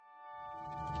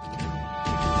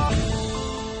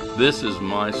This is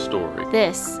my story.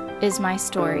 This is my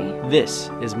story. This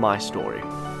is my story.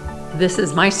 This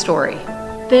is my story.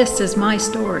 This is my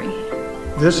story.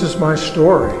 This is my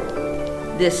story.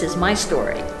 This is my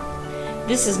story.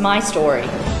 This is my story.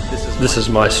 This is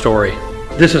my story.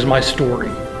 This is my story.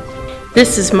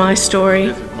 This is my story.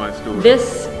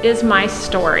 This is my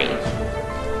story.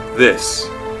 This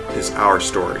is our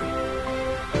story.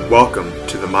 Welcome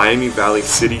to the Miami Valley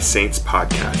City Saints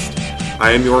podcast.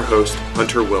 I am your host,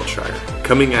 Hunter Wilshire,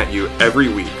 coming at you every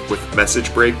week with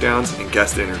message breakdowns and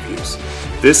guest interviews.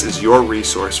 This is your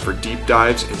resource for deep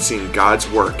dives and seeing God's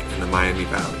work in the Miami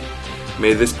Valley.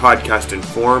 May this podcast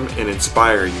inform and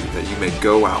inspire you that you may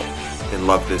go out and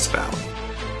love this valley.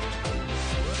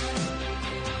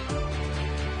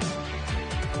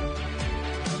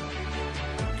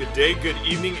 Good day, good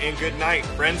evening, and good night,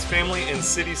 friends, family, and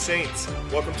City Saints.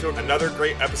 Welcome to another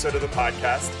great episode of the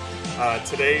podcast.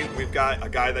 Today, we've got a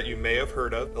guy that you may have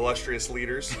heard of, Illustrious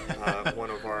Leaders,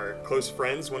 one of our close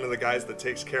friends, one of the guys that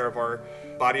takes care of our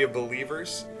body of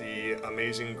believers, the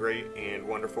amazing, great, and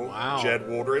wonderful Jed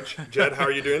Wooldridge. Jed, how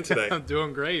are you doing today? I'm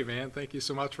doing great, man. Thank you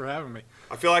so much for having me.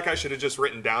 I feel like I should have just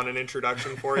written down an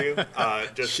introduction for you,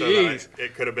 just so that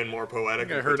it could have been more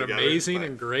poetic. I heard amazing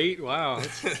and great. Wow.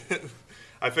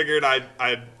 I figured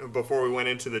I'd before we went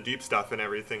into the deep stuff and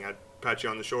everything, I'd pat you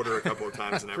on the shoulder a couple of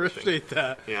times and everything. Appreciate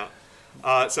that. Yeah.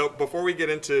 So before we get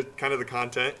into kind of the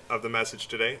content of the message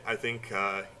today, I think,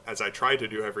 as I try to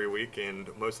do every week and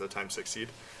most of the time succeed,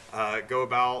 go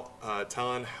about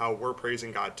telling how we're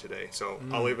praising God today. So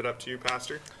I'll leave it up to you,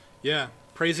 Pastor. Yeah,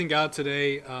 praising God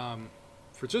today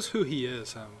for just who he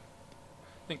is. I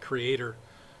think creator,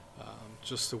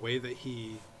 just the way that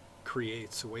he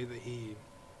creates, the way that he,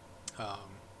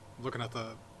 looking at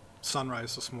the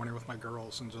sunrise this morning with my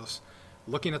girls and just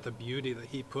looking at the beauty that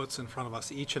he puts in front of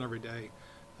us each and every day.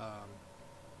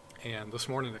 And this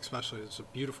morning especially, it's a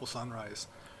beautiful sunrise.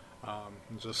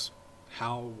 And just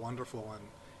how wonderful and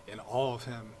in awe of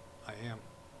him I am.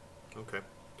 Okay.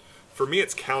 For me,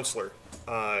 it's counselor.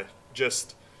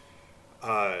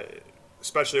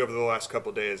 Especially over the last couple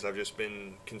of days, I've just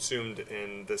been consumed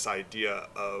in this idea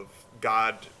of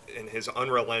God and his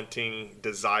unrelenting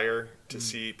desire to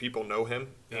see people know him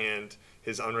and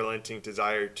his unrelenting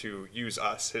desire to use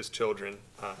us, his children,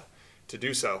 to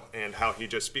do so, and how he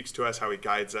just speaks to us, how he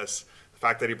guides us, the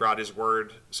fact that he brought his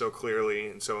word so clearly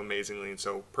and so amazingly and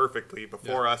so perfectly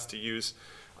before us to use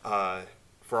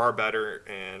for our better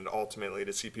and ultimately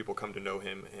to see people come to know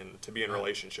him and to be in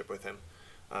relationship with him.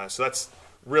 So that's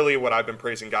really what I've been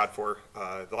praising God for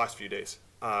the last few days.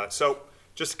 So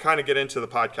just to kind of get into the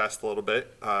podcast a little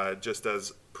bit, just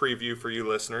as preview for you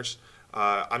listeners,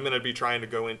 I'm going to be trying to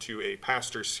go into a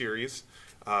pastor series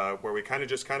where we kind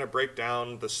of break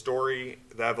down the story,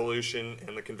 the evolution,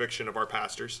 and the conviction of our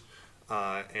pastors.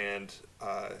 And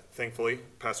thankfully,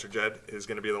 Pastor Jed is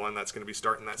going to be the one that's going to be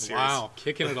starting that series. Wow,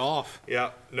 kicking it off.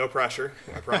 Yeah, no pressure,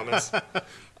 I promise.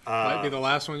 Might be the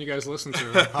last one you guys listen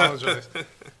to. I apologize.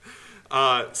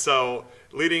 So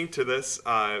leading to this,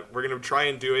 we're going to try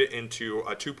and do it into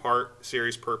a two-part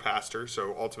series per pastor.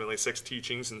 So ultimately 6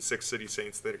 teachings and 6 city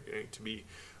saints that are going to be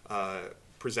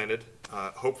presented.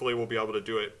 Hopefully we'll be able to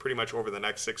do it pretty much over the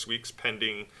next 6 weeks,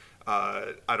 pending,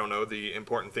 the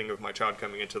important thing of my child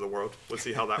coming into the world. We'll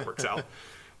see how that works out.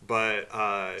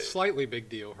 But slightly big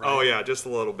deal, right? Oh yeah, just a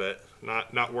little bit.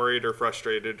 Not worried or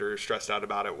frustrated or stressed out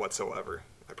about it whatsoever.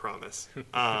 I promise.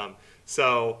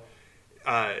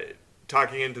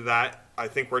 Talking into that, I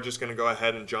think we're just going to go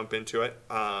ahead and jump into it.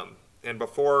 And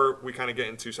before we kind of get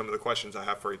into some of the questions I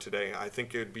have for you today, I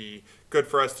think it would be good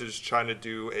for us to just try to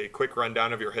do a quick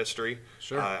rundown of your history.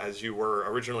 Sure. As you were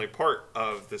originally part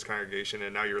of this congregation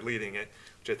and now you're leading it,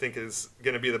 which I think is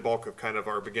going to be the bulk of kind of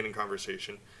our beginning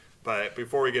conversation. But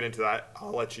before we get into that,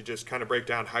 I'll let you just kind of break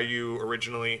down how you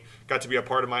originally got to be a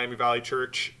part of Miami Valley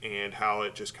Church and how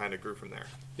it just kind of grew from there.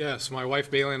 Yes, my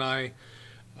wife Bailey and I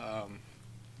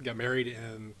got married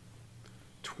in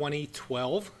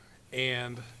 2012,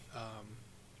 and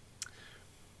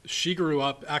she grew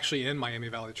up actually in Miami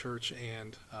Valley Church,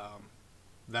 and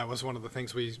that was one of the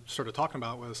things we started talking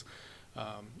about was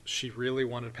she really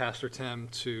wanted Pastor Tim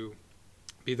to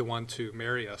be the one to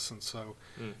marry us, and so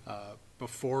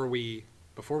before we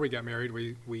got married,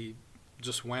 we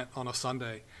just went on a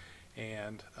Sunday,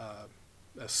 and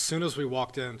as soon as we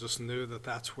walked in, just knew that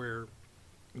that's where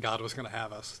God was going to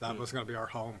have us. That was going to be our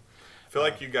home. feel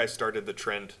like you guys started the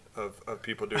trend of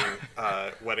people doing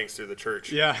weddings through the church.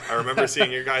 Yeah. I remember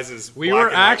seeing your guys' We were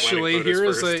actually,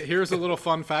 here's a little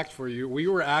fun fact for you. We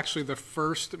were actually the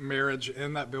first marriage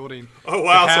in that building. Oh,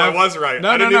 wow, so I was right.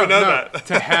 I didn't even know that.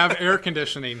 To have air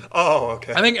conditioning. Oh,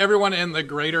 okay. I think everyone in the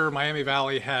greater Miami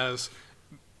Valley has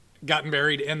gotten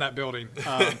married in that building.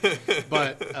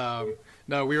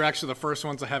 No, we were actually the first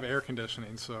ones to have air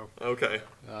conditioning, so okay.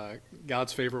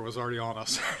 God's favor was already on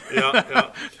us.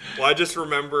 Yeah. Well, I just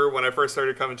remember when I first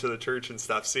started coming to the church and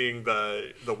stuff, seeing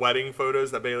the wedding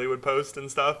photos that Bailey would post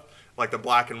and stuff, like the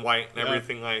black and white and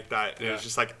everything like that. And it was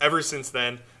just like, ever since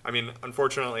then, I mean,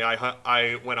 unfortunately,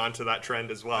 I went on to that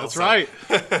trend as well. That's right.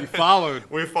 You followed.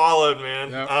 We followed,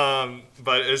 man. Yep.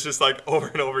 But it's just like over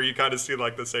and over, you kind of see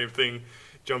like the same thing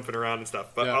jumping around and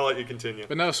stuff, but I'll let you continue.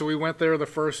 But no, so we went there the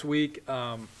first week,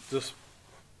 just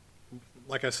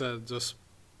like I said, just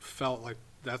felt like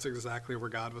that's exactly where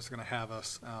God was going to have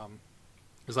us.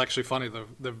 It was actually funny,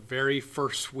 the very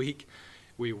first week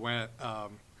we went,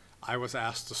 I was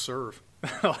asked to serve.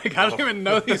 Like, I don't even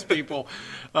know these people.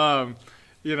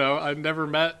 I'd never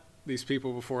met these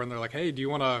people before, and they're like, hey, do you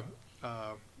want to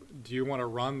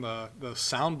run the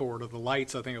soundboard of the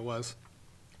lights, I think it was.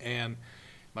 And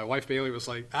my wife Bailey was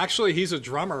like, actually, he's a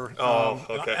drummer. Oh,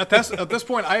 okay. At this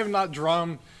point, I hadn't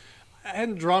drummed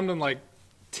in like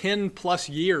 10 plus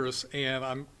years, and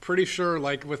I'm pretty sure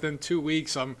like within 2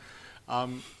 weeks I'm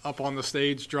up on the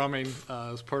stage drumming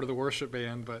as part of the worship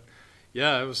band. But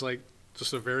yeah, it was like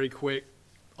just a very quick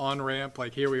on ramp.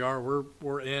 Like, here we are,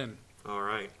 we're in. All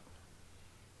right,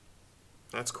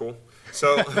 that's cool.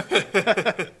 So.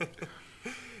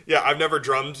 Yeah, I've never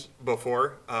drummed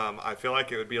before. I feel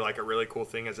like it would be like a really cool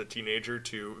thing as a teenager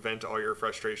to vent all your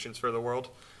frustrations for the world.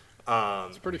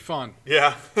 It's pretty fun.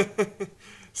 Yeah.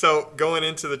 So going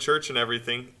into the church and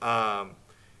everything,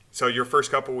 so your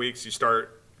first couple weeks, you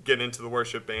start getting into the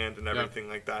worship band and everything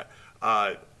like that.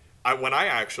 When I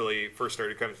actually first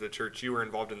started coming to the church, you were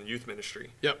involved in the youth ministry.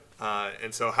 Yep.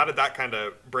 And so how did that kind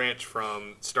of branch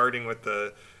from starting with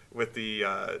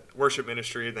the worship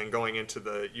ministry and then going into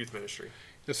the youth ministry?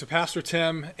 So Pastor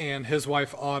Tim and his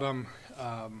wife Autumn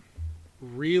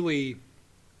really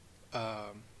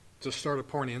just started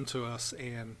pouring into us,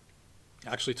 and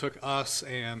actually took us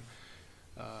and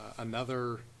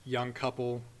another young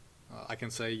couple, I can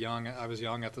say young, I was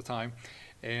young at the time,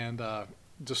 and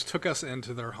just took us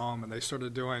into their home, and they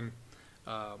started doing,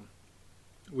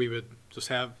 we would just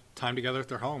have time together at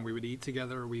their home. We would eat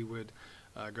together, we would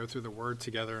go through the Word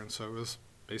together, and so it was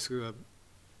basically a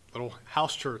little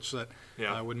house church that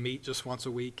would meet just once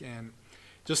a week, and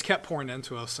just kept pouring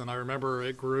into us. And I remember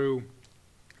it grew,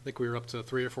 I think we were up to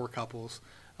 3 or 4 couples,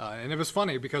 and it was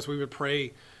funny because we would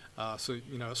pray. So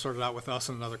it started out with us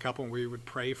and another couple, and we would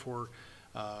pray for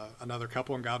another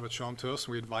couple, and God would show them to us,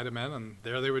 and we'd invite them in, and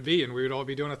there they would be, and we would all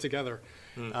be doing it together.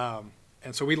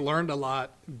 And so we learned a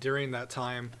lot during that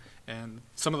time, and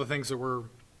some of the things that we're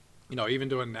even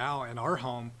doing now in our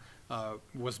home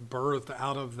was birthed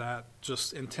out of that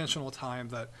just intentional time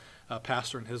that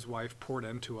Pastor and his wife poured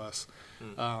into us.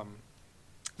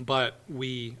 But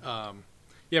we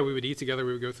would eat together,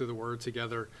 we would go through the Word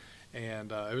together,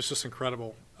 and it was just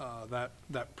incredible, that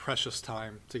precious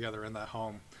time together in that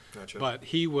home. Gotcha. But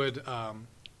he would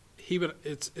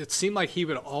it seemed like he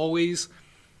would always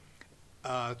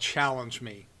challenge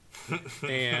me,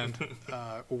 and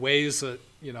ways that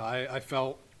I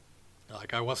felt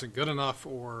like I wasn't good enough,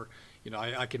 or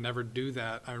I could never do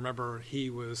that. I remember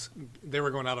they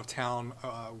were going out of town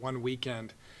one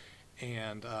weekend,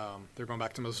 and they're going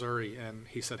back to Missouri, and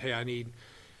he said, hey, I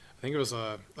think it was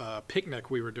a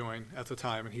picnic we were doing at the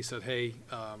time, and he said, hey,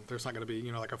 there's not going to be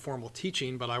like a formal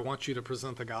teaching, but I want you to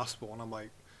present the gospel. And I'm like,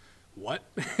 what?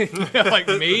 Like,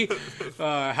 me?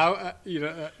 How?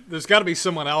 There's got to be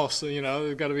someone else.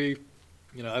 There's got to be.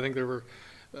 I think there were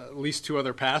at least 2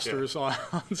 other pastors on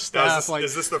staff.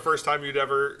 Is this the first time you'd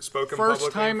ever spoken publicly?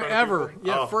 First time ever.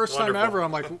 Yeah, first time ever.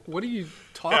 I'm like, what are you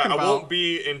talking about? I won't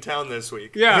be in town this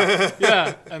week.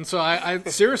 Yeah. And so I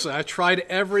seriously, I tried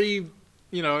every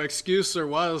excuse there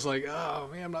was, like, oh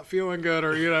man, I'm not feeling good,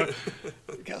 or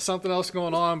got something else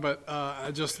going on. But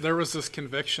there was this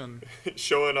conviction.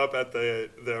 Showing up at the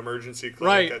emergency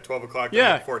clinic at 12 o'clock.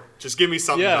 Yeah. Before, just give me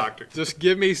something, doctor. Just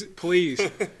give me, please.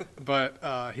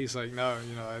 But he's like, no,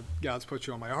 God's put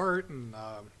you on my heart, and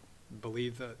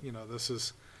believe that this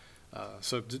is.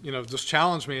 So just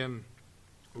challenged me and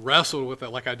wrestled with it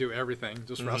like I do everything.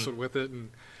 Just wrestled with it,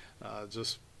 and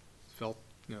just felt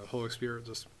the Holy Spirit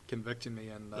just convicting me,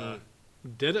 and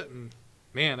did it, and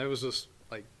man, it was just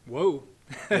like, whoa.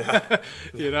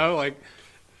 Like,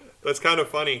 that's kind of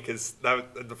funny, because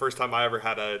that the first time I ever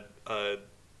had a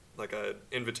like a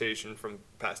invitation from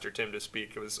Pastor Tim to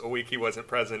speak. It was a week he wasn't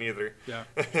present either. Yeah.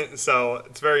 So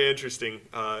it's very interesting.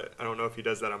 I don't know if he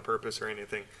does that on purpose or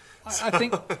anything. I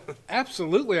think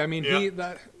absolutely. I mean,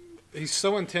 Yeah. he's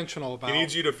so intentional about. He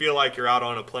needs you to feel like you're out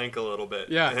on a plank a little bit.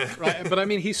 Yeah, right. But I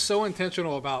mean, he's so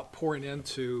intentional about pouring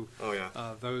into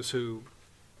those who,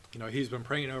 he's been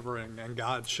praying over and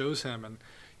God shows him, and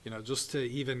just to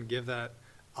even give that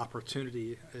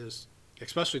opportunity is,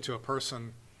 especially to a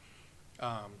person,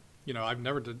 I've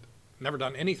never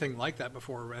done anything like that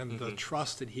before, and the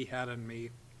trust that he had in me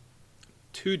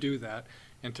to do that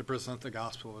and to present the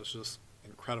gospel is just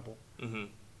incredible.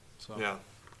 So yeah.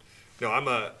 No, I'm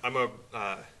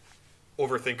a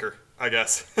overthinker, I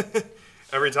guess.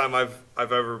 Every time I've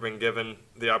ever been given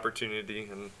the opportunity,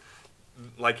 and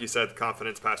like you said, the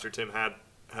confidence Pastor Tim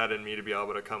had in me to be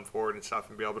able to come forward and stuff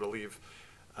and be able to leave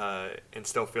and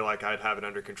still feel like I'd have it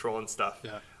under control and stuff.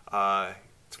 Yeah.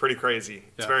 It's pretty crazy.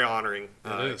 It's very honoring.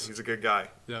 It is. He's a good guy.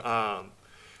 Yeah.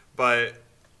 But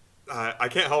I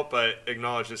can't help but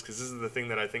acknowledge this, because this is the thing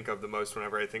that I think of the most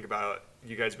whenever I think about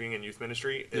you guys being in youth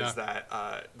ministry, is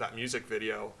that music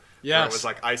video. Yes. Where it was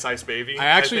like Ice Ice Baby. I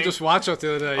actually just watched it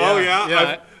the other day. Oh, yeah?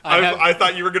 Yeah. I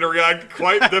thought you were going to react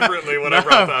quite differently when I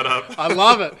brought that up. I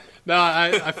love it. No,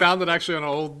 I found it actually on an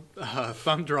old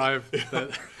thumb drive.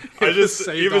 That I just,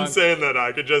 even saying that,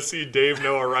 I could just see Dave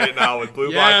Noah right now with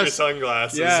blue blocker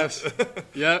sunglasses. Yes.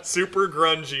 Yep. Super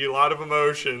grungy, a lot of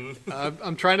emotion.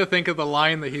 I'm trying to think of the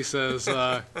line that he says,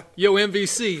 yo,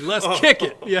 MVC, let's kick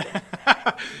it. Yeah.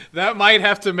 That might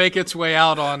have to make its way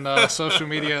out on social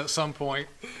media at some point.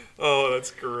 Oh, that's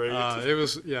great.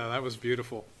 That was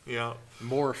beautiful. Yeah.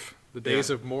 Morph, the days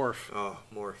of Morph. Oh,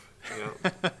 Morph.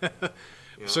 Yeah.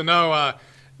 Yeah. So no,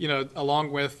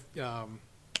 along with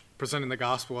presenting the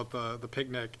gospel at the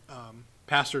picnic,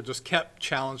 Pastor just kept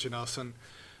challenging us, and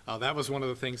that was one of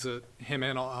the things that him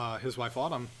and his wife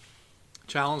Autumn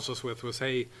challenged us with was,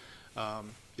 hey,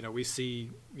 we see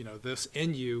this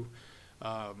in you.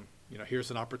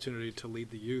 Here's an opportunity to lead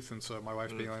the youth, and so my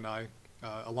wife Bailey and I,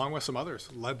 along with some others,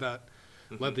 led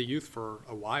the youth for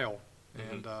a while,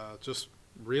 and just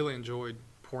really enjoyed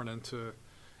pouring into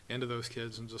those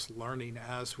kids and just learning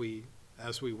as we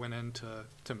went into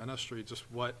ministry, just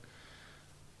what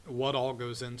all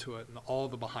goes into it and all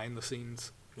the behind the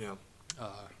scenes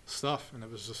stuff, and it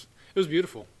was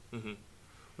beautiful.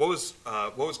 What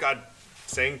was God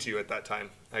saying to you at that time,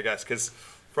 I guess? Because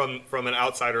from an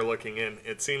outsider looking in,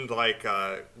 it seemed like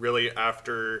really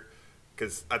after,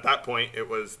 because at that point it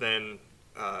was then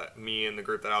me and the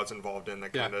group that I was involved in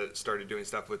that kind of started doing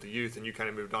stuff with the youth, and you kind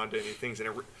of moved on to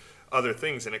other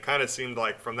things, and it kind of seemed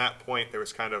like from that point there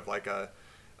was kind of like a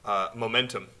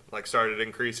momentum like started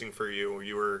increasing for you.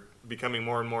 You were becoming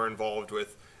more and more involved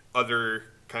with other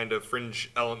kind of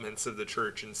fringe elements of the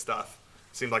church and stuff.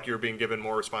 It seemed like you were being given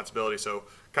more responsibility. So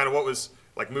kind of what was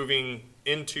like moving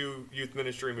into youth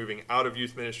ministry, moving out of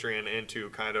youth ministry, and into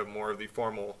kind of more of the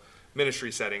formal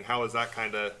ministry setting? How is that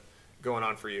kind of going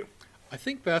on for you? I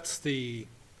think that's the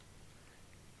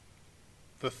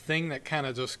thing that kind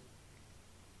of just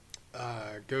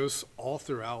goes all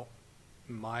throughout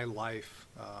my life,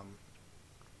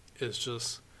 is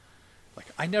just like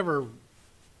I never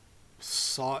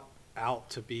sought out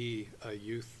to be a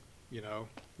youth,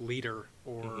 leader,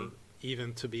 or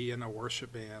even to be in a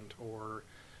worship band, or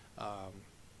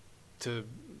to,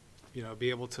 be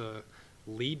able to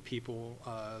lead people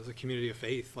as a community of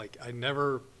faith. Like I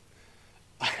never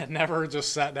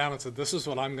just sat down and said, this is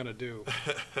what I'm going to do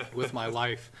with my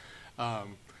life.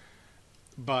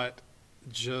 But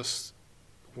just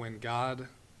when God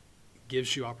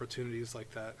gives you opportunities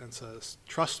like that and says,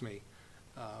 trust me,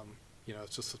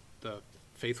 it's just the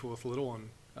faithful with little, and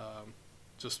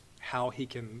just how he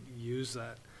can use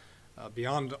that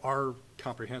beyond our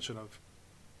comprehension of,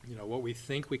 what we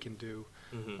think we can do.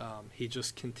 He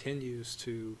just continues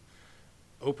to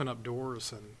open up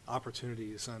doors and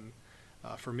opportunities. And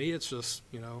for me, it's just,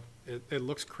 it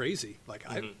looks crazy. Like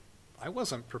I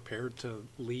wasn't prepared to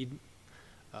lead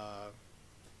a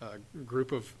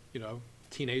group of,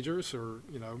 teenagers or,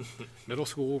 middle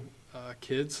school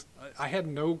kids. I had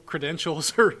no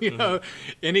credentials or,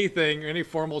 anything, any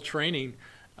formal training.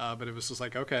 But it was just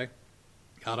like, okay,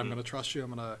 God, I'm going to trust you.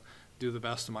 I'm going to do the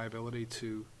best of my ability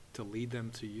to lead them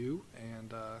to you,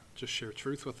 and just share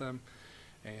truth with them.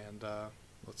 And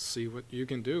let's see what you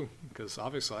can do, because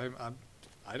obviously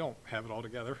I don't have it all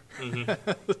together.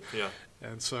 Yeah.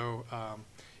 And so,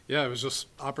 it was just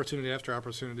opportunity after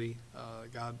opportunity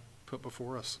God put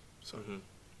before us. So,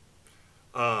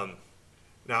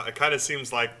 Now, it kind of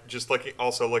seems like, just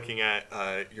looking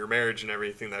at your marriage and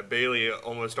everything, that Bailey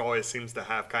almost always seems to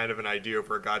have kind of an idea of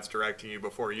where God's directing you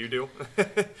before you do.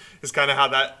 Is kind of how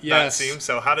that seems.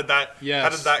 So how did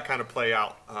that kind of play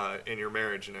out in your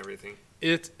marriage and everything?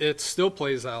 It still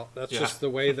plays out. That's just the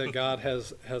way that God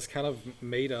has kind of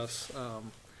made us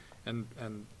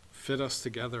and fit us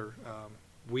together.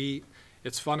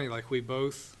 It's funny, like we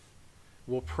both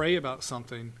will pray about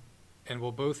something and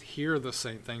we'll both hear the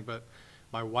same thing, but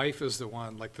my wife is the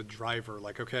one, like the driver,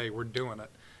 like, okay, we're doing it.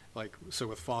 Like, so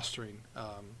with fostering,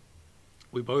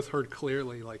 we both heard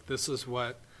clearly, like, this is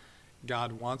what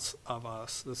God wants of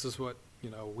us. This is what,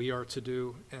 we are to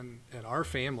do in our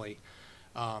family.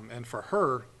 And for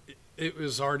her, it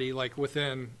was already like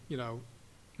within,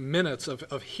 minutes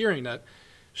of hearing it,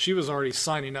 she was already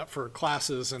signing up for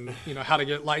classes and, how to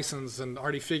get licensed and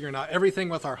already figuring out everything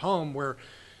with our home, where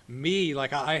me,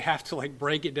 like, I have to like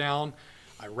break it down.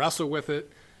 I wrestle with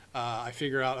it. I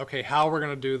figure out, okay, how we're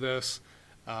going to do this.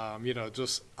 I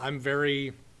guess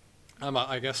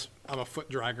I'm a foot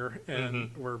dragger,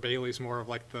 and where Bailey's more of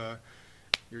like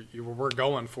we're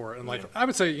going for it. And like, I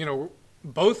would say,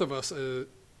 both of us,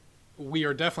 we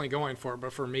are definitely going for it.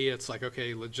 But for me, it's like,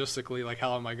 okay, logistically, like,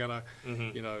 how am I going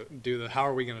to, do that? How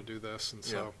are we going to do this? And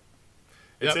so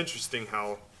it's interesting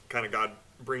how kind of God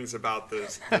brings about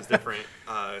those different,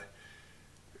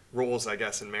 rules, I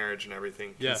guess, in marriage and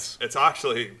everything. Yes. It's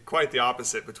actually quite the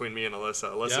opposite between me and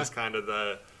Alyssa. Alyssa's kind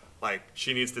of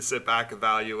she needs to sit back,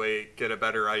 evaluate, get a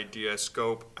better idea,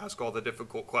 scope, ask all the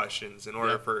difficult questions in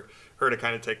order for her to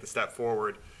kind of take the step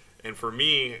forward. And for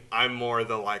me, I'm more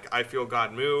I feel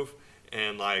God move,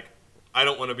 and I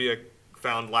don't want to be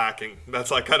found lacking.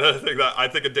 That's like kind of the thing that I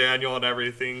think of Daniel and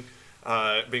everything,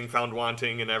 being found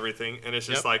wanting and everything. And it's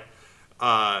just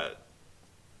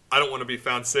I don't want to be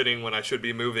found sitting when I should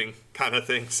be moving, kind of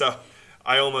thing. So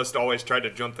I almost always try to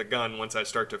jump the gun once I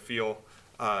start to feel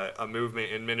a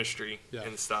movement in ministry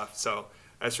and stuff. So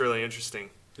that's really interesting.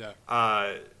 Yeah.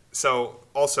 So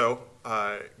also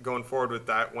going forward with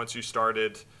that, once you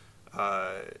started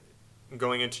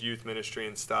going into youth ministry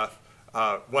and stuff,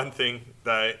 one thing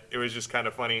that it was just kind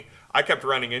of funny, I kept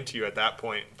running into you at that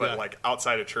point, but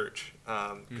outside of church,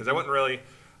 because I wouldn't really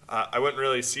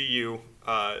see you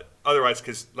otherwise,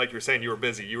 because like you were saying, you were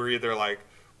busy. You were either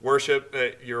worship,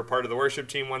 you were part of the worship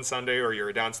team one Sunday, or you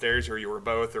were downstairs, or you were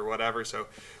both, or whatever. So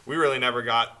we really never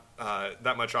got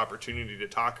that much opportunity to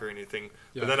talk or anything.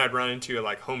 But then I'd run into you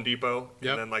Home Depot,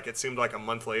 and then it seemed like a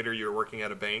month later you were working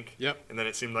at a bank, and then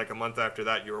it seemed like a month after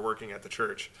that you were working at the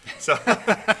church. So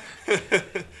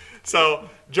so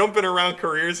jumping around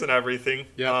careers and everything,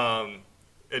 I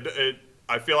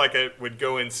feel like it would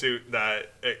go in suit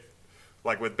that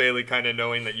with Bailey kind of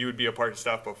knowing that you would be a part of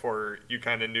stuff before you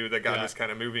kind of knew that God was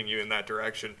kind of moving you in that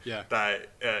direction, that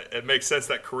it makes sense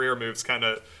that career moves kind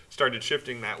of started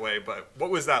shifting that way. But what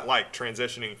was that like,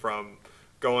 transitioning from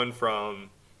going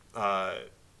from, I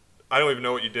don't even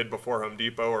know what you did before Home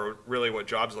Depot or really what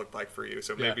jobs looked like for you.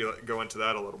 So maybe go into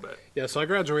that a little bit. Yeah, so I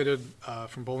graduated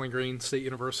from Bowling Green State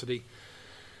University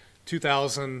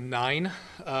 2009.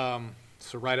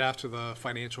 So right after the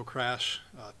financial crash,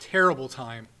 terrible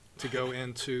time to go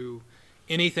into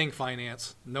anything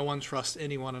finance. No one trusts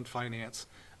anyone in finance,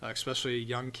 especially a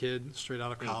young kid straight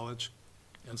out of college.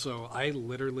 And so I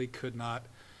literally could not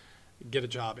get a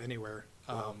job anywhere.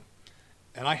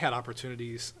 And I had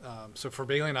opportunities. So for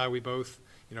Bailey and I, we both,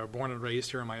 born and raised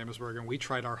here in Miamisburg, and we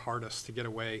tried our hardest to get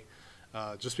away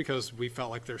just because we felt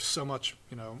like there's so much,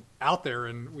 out there,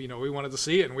 and, we wanted to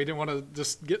see it, and we didn't want to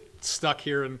just get stuck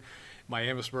here in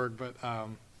Miamisburg. But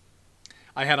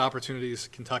I had opportunities,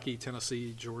 Kentucky,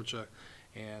 Tennessee, Georgia,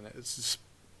 and it's just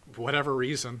whatever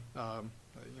reason,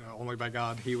 only by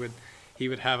God, he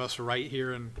would have us right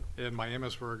here in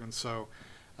Miamisburg. And so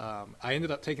I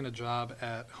ended up taking a job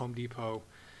at Home Depot,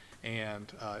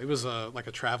 and it was a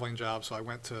traveling job. So I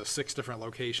went to 6 different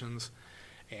locations,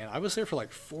 and I was there for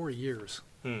 4 years,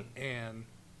 and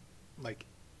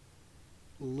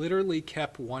literally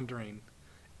kept wondering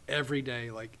every day,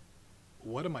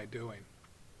 what am I doing?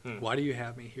 Why do you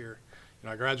have me here?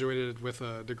 I graduated with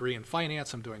a degree in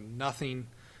finance. I'm doing nothing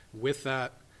with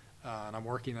that, and I'm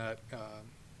working at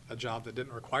a job that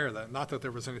didn't require that. Not that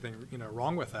there was anything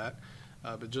wrong with that,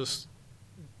 but just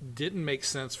didn't make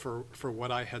sense for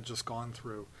what I had just gone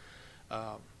through,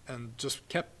 and just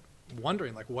kept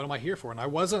wondering what am I here for? And I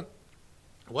wasn't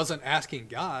asking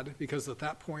God, because at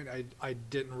that point I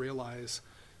didn't realize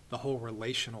the whole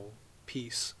relational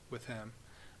piece with Him,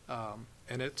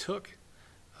 and it took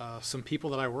some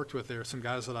people that I worked with there, some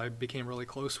guys that I became really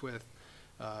close with,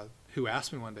 who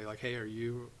asked me one day, hey, are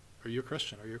you a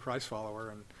Christian? Are you a Christ follower?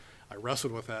 And I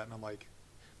wrestled with that, and I'm like,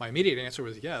 my immediate answer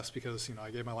was yes, because, I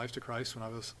gave my life to Christ when I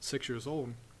was 6 years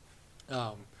old.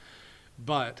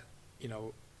 But,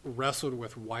 wrestled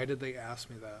with, why did they ask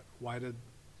me that?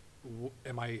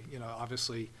 Am I,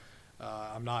 obviously,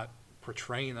 I'm not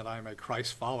portraying that I'm a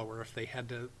Christ follower if they had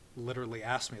to literally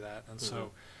ask me that. And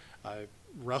so I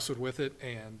wrestled with it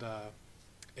and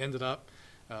ended up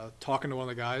talking to one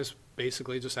of the guys,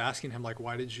 basically just asking him, like,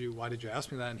 why did you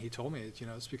ask me that? And he told me,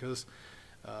 it's because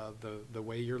the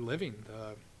way you're living.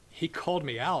 He called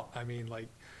me out. I mean, like,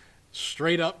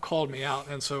 straight up called me out.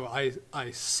 And so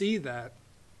I see that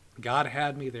God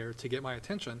had me there to get my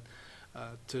attention,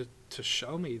 to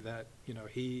show me that,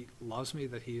 he loves me,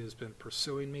 that he has been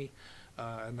pursuing me,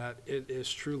 and that it is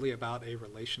truly about a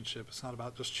relationship. It's not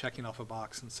about just checking off a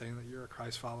box and saying that you're a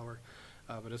Christ follower,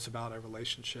 but it's about a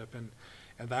relationship. And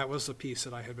that was the piece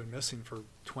that I had been missing for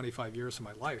 25 years of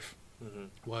my life,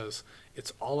 was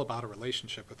it's all about a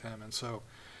relationship with him. And so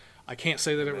I can't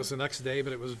say that it was the next day,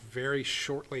 but it was very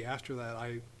shortly after that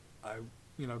I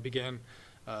began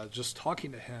just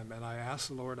talking to him, and I asked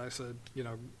the Lord, I said,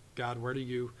 God, where do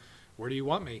you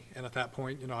want me? And at that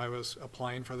point, I was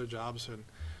applying for other jobs and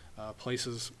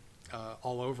places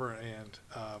all over, and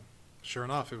sure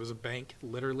enough, it was a bank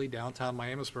literally downtown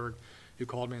Miamisburg who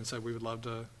called me and said, we would love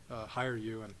to hire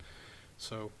you. And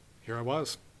so here I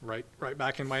was, right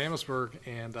back in Miamisburg,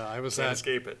 and I was Can't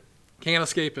escape it. Can't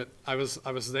escape it. I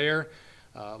was there,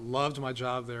 loved my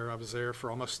job there. I was there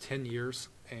for almost 10 years,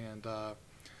 and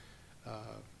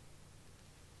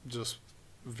just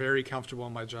very comfortable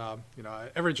in my job.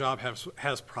 Every job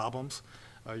has problems.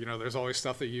 There's always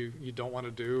stuff that you don't want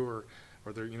to do, or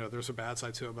there, there's a bad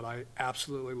side to it. But I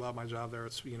absolutely love my job there.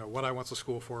 It's what I went to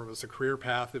school for. It was a career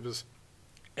path. It was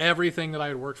everything that I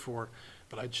had worked for.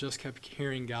 But I just kept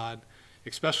hearing God,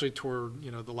 especially toward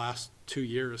the last 2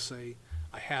 years, say,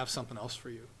 I have something else for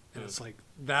you. And it's like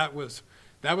that was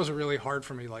really hard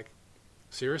for me. Like,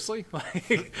 seriously,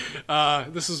 like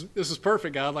this is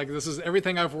perfect, God. Like, this is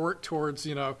everything I've worked towards.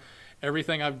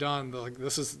 Everything I've done. Like,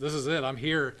 this is it. I'm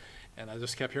here. And I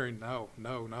just kept hearing no.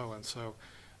 And so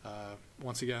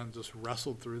once again, just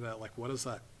wrestled through that. Like, what does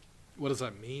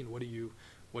that mean? What do you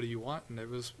want? And it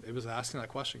was asking that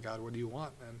question, God, what do you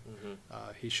want? And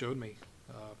he showed me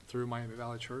through Miami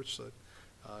Valley Church that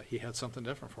he had something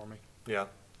different for me. Yeah.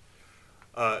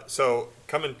 So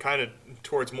coming kind of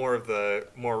towards more of the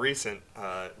more recent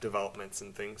developments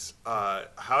and things,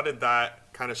 how did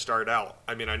that kind of start out?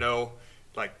 I mean, I know,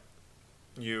 like,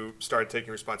 you started taking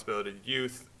responsibility of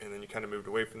youth, and then you kind of moved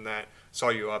away from that. Saw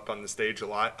you up on the stage a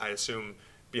lot. I assume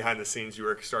behind the scenes you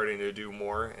were starting to do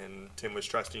more, and Tim was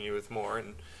trusting you with more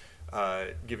and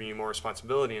giving you more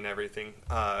responsibility and everything.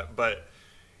 But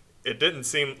it didn't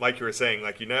seem like you were saying,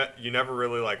 like, you never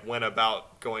really like went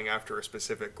about going after a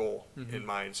specific goal in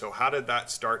mind. So how did that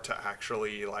start to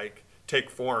actually like take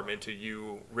form into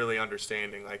you really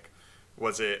understanding? Like,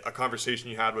 was it a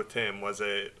conversation you had with Tim? Was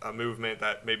it a movement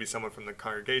that maybe someone from the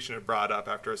congregation had brought up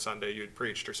after a Sunday you had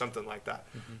preached or something like that?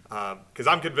 Because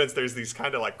I'm convinced there's these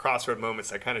kind of like crossroad moments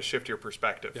that kind of shift your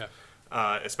perspective,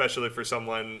 especially for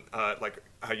someone like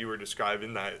how you were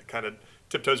describing, that kind of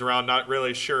tiptoes around, not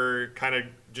really sure, kind of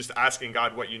just asking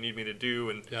God what you need me to do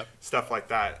and stuff like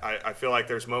that. I feel like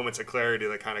there's moments of clarity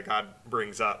that kind of God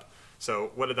brings up.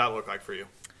 So what did that look like for you?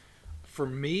 For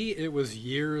me, it was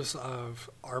years of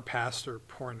our pastor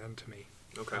pouring into me.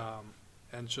 Okay.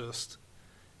 And just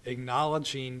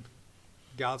acknowledging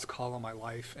God's call on my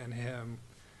life and him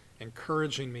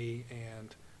encouraging me.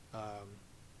 And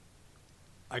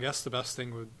I guess the best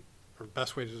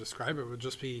way to describe it would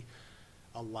just be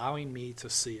allowing me to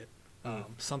see it.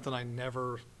 Something I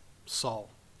never saw,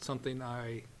 something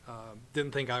I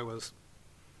didn't think I was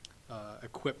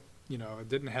equipped. I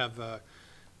didn't have the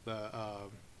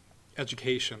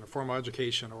education or formal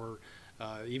education or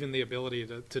even the ability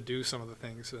to do some of the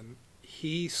things. And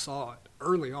he saw it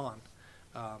early on.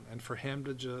 And for him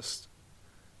to just,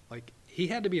 like, he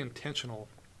had to be intentional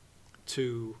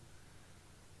to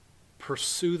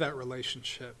pursue that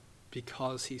relationship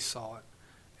because he saw it.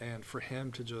 And for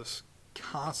him to just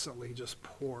constantly just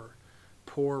pour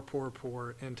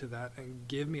into that and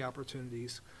give me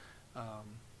opportunities.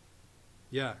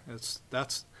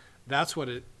 That's what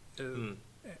it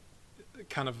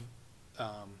kind of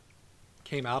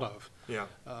came out of. Yeah.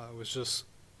 It was just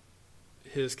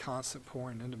his constant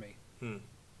pouring into me.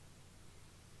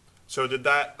 So did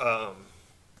that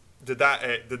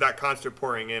constant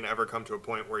pouring in ever come to a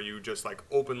point where you just like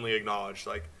openly acknowledged,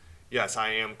 like, yes, I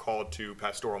am called to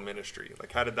pastoral ministry?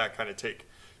 Like, how did that kind of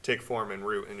take form and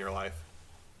root in your life?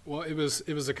 Well, it was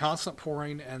a constant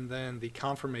pouring, and then the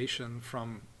confirmation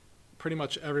from pretty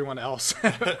much everyone else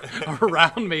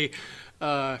around me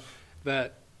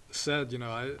that said,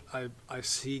 I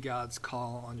see God's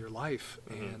call on your life,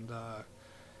 and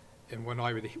when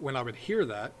I would hear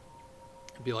that,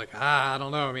 I'd be like, I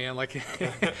don't know, man. Like,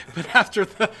 but after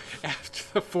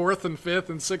the fourth and fifth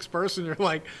and sixth person, you're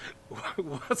like,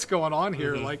 what's going on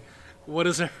here? Like, what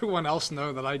does everyone else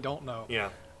know that I don't know? Yeah.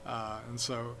 And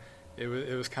so it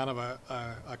was kind of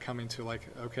a coming to like,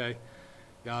 okay,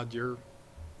 God, you're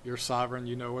sovereign.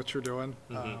 You know what you're doing.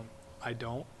 I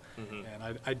don't,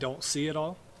 and I don't see it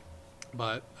all.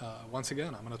 But once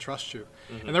again, I'm going to trust you.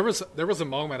 And there was a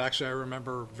moment, actually, I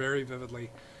remember very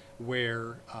vividly,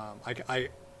 where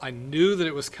I knew that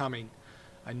it was coming.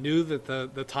 I knew that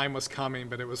the time was coming,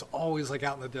 but it was always like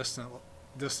out in the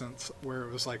distance where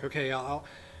it was like, okay,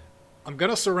 I'm going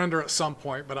to surrender at some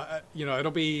point, but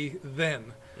it'll be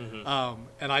then.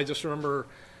 And I just remember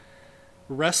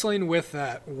wrestling with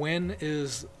that. When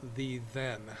is the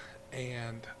then?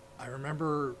 And I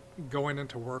remember going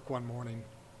into work one morning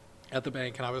at the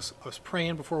bank, and I was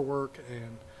praying before work,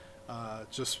 and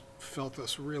just felt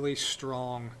this really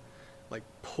strong like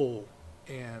pull.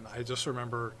 And I just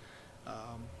remember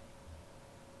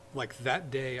like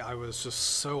that day I was just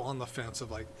so on the fence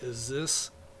of like, is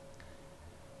this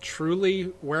truly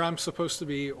where I'm supposed to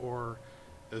be, or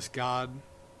is God,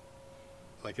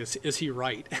 like, is he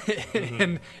right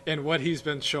in what he's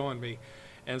been showing me?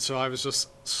 And so I was just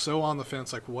so on the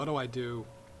fence, like, what do I do?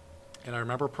 And I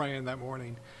remember praying that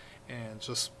morning and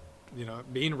just,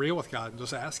 being real with God and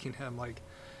just asking him, like,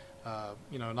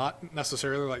 not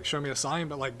necessarily like show me a sign,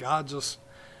 but like, God, just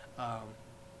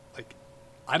like,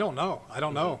 I don't know,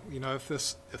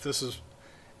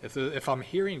 if I'm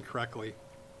hearing correctly.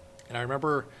 And I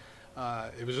remember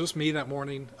it was just me that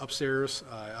morning upstairs.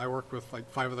 I worked with like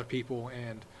 5 other people,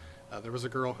 and there was a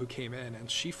girl who came in, and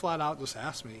she flat out just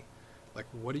asked me, like,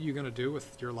 what are you going to do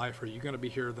with your life? Are you going to be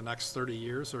here the next 30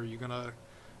 years, or are you going to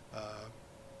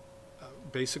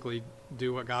basically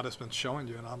do what God has been showing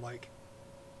you? And I'm like,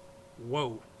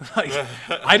 whoa. Like,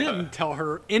 I didn't tell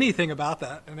her anything about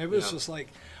that. And it was just like,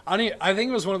 I think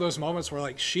it was one of those moments where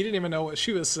like she didn't even know what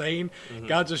she was saying.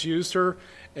 God just used her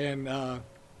and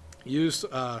used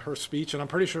her speech, and I'm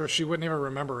pretty sure she wouldn't even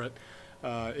remember it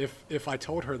if I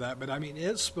told her that. But I mean,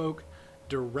 it spoke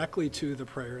directly to the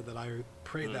prayer that I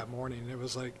prayed that morning. And it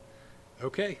was like,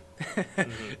 okay,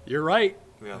 you're right.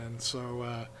 Yeah. And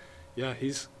so,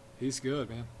 he's good,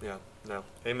 man. Yeah, no,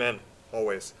 amen,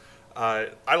 always. I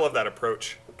love that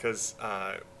approach because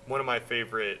one of my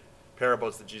favorite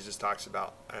parables that Jesus talks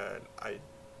about, I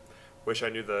wish I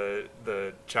knew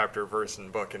the chapter, verse,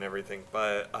 and book and everything,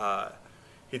 but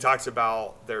he talks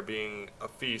about there being a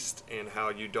feast and how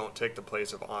you don't take the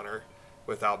place of honor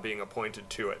without being appointed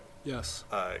to it. Yes.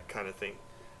 Kind of thing.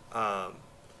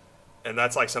 And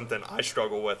that's like something I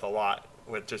struggle with a lot,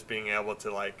 with just being able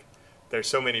to, like, there's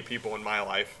so many people in my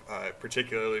life,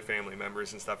 particularly family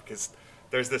members and stuff, because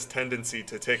there's this tendency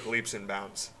to take leaps and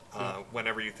bounds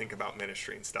whenever you think about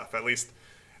ministry and stuff. At least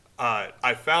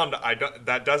I found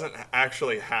that doesn't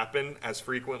actually happen as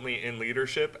frequently in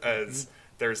leadership as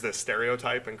there's this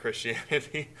stereotype in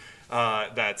Christianity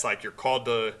that's like you're called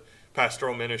to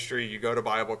pastoral ministry, you go to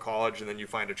Bible college, and then you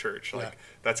find a church. Like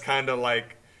that's kind of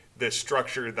like this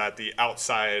structure that the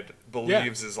outside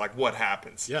believes is like what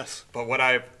happens. Yes. But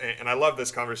I love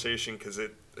this conversation because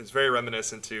it's very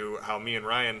reminiscent to how me and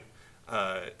Ryan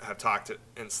have talked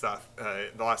and stuff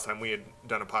the last time we had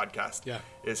done a podcast.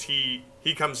 Is he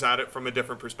comes at it from a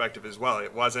different perspective as well.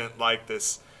 It wasn't like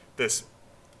this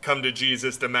come to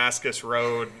Jesus Damascus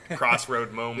Road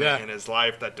crossroad moment in his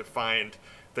life that defined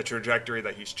the trajectory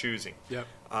that he's choosing.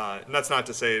 And that's not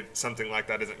to say something like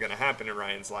that isn't going to happen in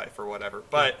Ryan's life or whatever,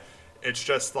 but it's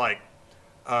just like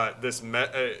this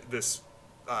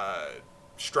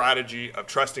strategy of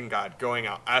trusting God, going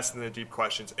out, asking the deep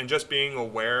questions, and just being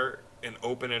aware and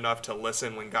open enough to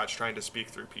listen when God's trying to speak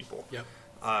through people.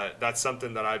 That's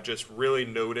something that I've just really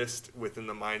noticed within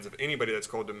the minds of anybody that's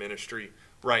called to ministry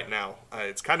right now.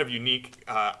 It's kind of unique.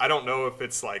 I don't know if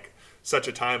it's like such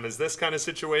a time as this kind of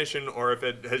situation or if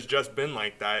it has just been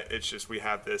like that. It's just we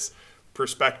have this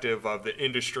perspective of the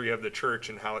industry of the church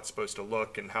and how it's supposed to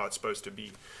look and how it's supposed to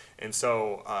be. And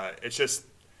so it's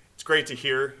great to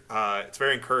hear. It's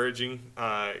very encouraging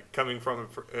coming from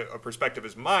a perspective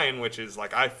as mine, which is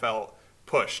like I felt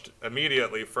pushed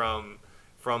immediately from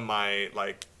my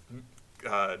like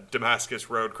Damascus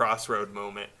Road crossroad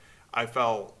moment. I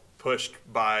felt pushed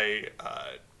by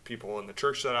people in the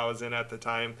church that I was in at the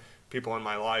time, people in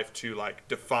my life, to like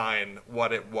define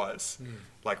what it was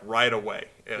like right away.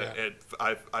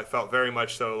 I felt very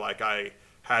much so like I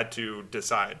had to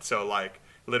decide. So like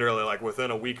literally like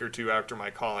within a week or two after my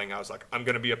calling, I was like, I'm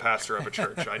going to be a pastor of a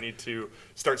church. I need to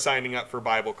start signing up for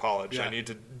Bible college. I need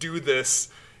to do this,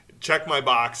 check my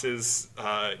boxes,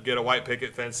 get a white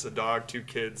picket fence, a dog, 2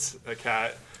 kids, a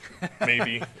cat,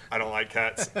 maybe. I don't like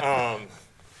cats.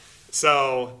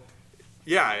 So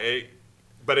yeah,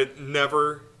 but it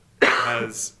never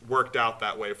has worked out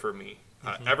that way for me.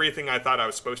 Everything I thought I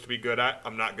was supposed to be good at,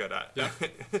 I'm not good at. Yeah.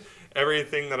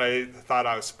 Everything that I thought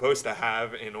I was supposed to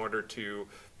have in order to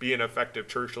be an effective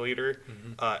church leader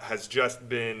has just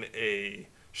been a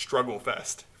struggle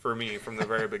fest for me from the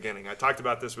very beginning. I talked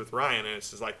about this with Ryan, and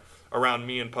it's just like around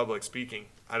me and public speaking.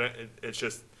 It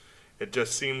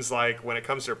just seems like when it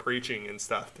comes to preaching and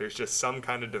stuff, there's just some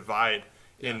kind of divide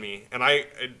in me, and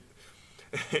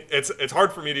it's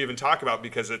hard for me to even talk about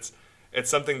because it's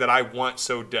something that I want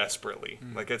so desperately.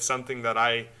 Like it's something that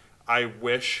I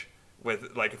wish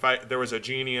with, like if there was a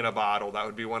genie in a bottle, that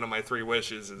would be one of my 3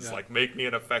 wishes is like make me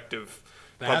an effective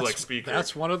public speaker.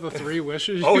 That's one of the 3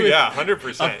 wishes. Oh yeah,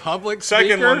 100%. A public speaker.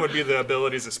 Second one would be the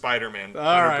abilities of Spider-Man. 100%.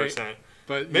 All right.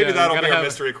 But maybe that'll be our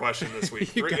mystery question this week.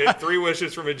 3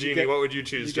 wishes from a genie. What would you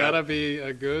choose? You gotta be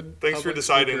a good. Thanks for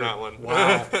deciding that one.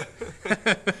 Wow.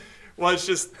 Well, it's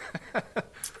just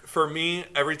for me.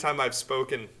 Every time I've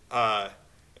spoken, and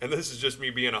this is just me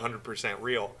being 100%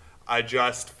 real, I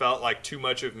just felt like too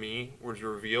much of me was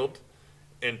revealed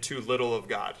and too little of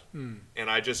God, and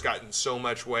I just got in so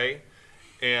much way,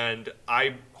 and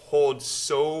I hold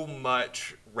so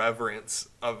much reverence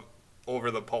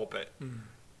over the pulpit.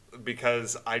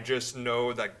 Because I just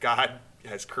know that God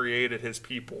has created his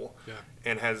people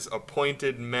and has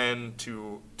appointed men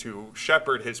to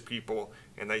shepherd his people,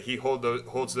 and that he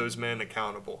holds those men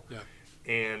accountable.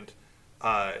 And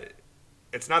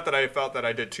it's not that I felt that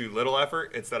I did too little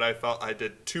effort, it's that I felt I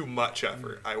did too much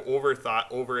effort. I overthought,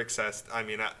 overexcessed. I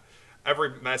mean,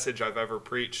 every message I've ever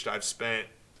preached, I've spent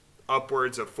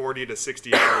upwards of 40 to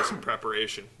 60 hours in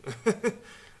preparation.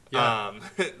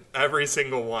 Every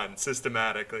single one,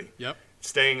 systematically.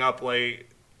 Staying up late,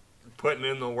 putting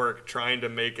in the work, trying to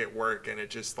make it work, and it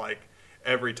just like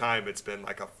every time it's been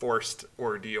like a forced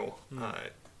ordeal.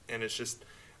 And it's just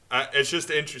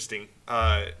interesting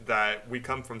that we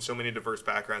come from so many diverse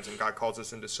backgrounds, and God calls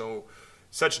us into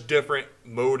such different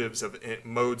modes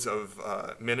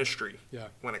of ministry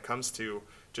when it comes to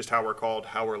just how we're called,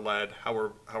 how we're led, how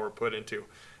we're put into.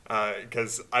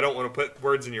 Because I don't want to put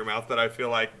words in your mouth, but I feel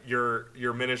like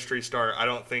your ministry start. I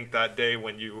don't think that day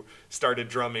when you started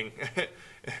drumming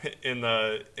in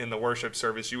the worship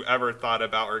service, you ever thought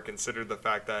about or considered the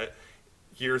fact that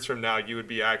years from now you would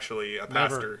be actually a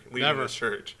pastor leading this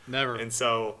church. Never. And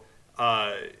so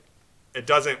it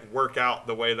doesn't work out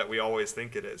the way that we always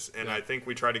think it is. And I think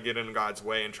we try to get in God's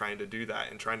way and trying to do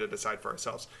that and trying to decide for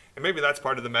ourselves. And maybe that's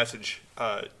part of the message,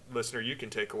 listener, you can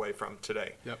take away from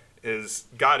today. Is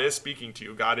God is speaking to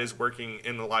you. God is working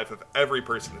in the life of every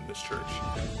person in this church.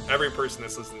 Every person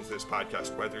that's listening to this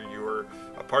podcast, whether you're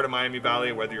a part of Miami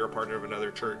Valley, whether you're a part of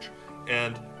another church.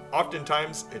 And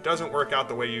oftentimes it doesn't work out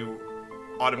the way you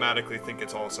automatically think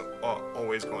it's also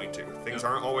always going to. Things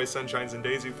aren't always sunshines and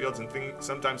daisy fields, and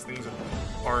sometimes things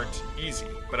aren't easy.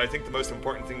 But I think the most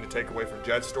important thing to take away from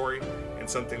Jed's story, and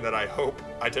something that I hope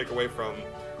I take away from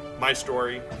my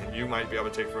story, and you might be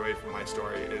able to take away from my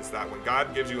story, is that when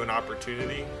God gives you an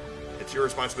opportunity, it's your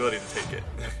responsibility to take it.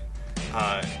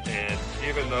 And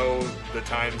even though the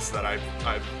times that I've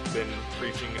been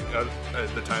preaching,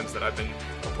 the times that I've been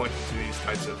appointed to these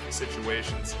types of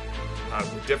situations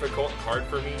were difficult and hard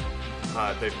for me,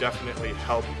 they've definitely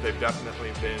helped. They've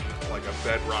definitely been like a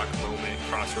bedrock moment,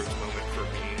 crossroads moment for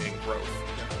me in growth.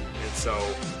 And so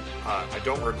I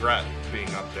don't regret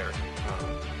being up there.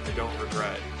 I don't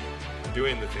regret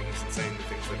doing the things and saying the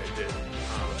things that I did,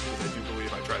 because I do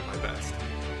believe I tried my best.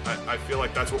 I feel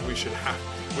like that's what we should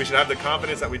have. We should have the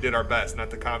confidence that we did our best, not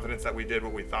the confidence that we did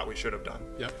what we thought we should have done.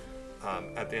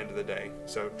 At the end of the day.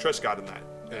 So trust God in that.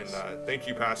 And thank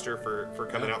you, Pastor, for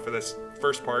coming out for this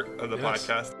first part of the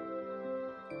podcast.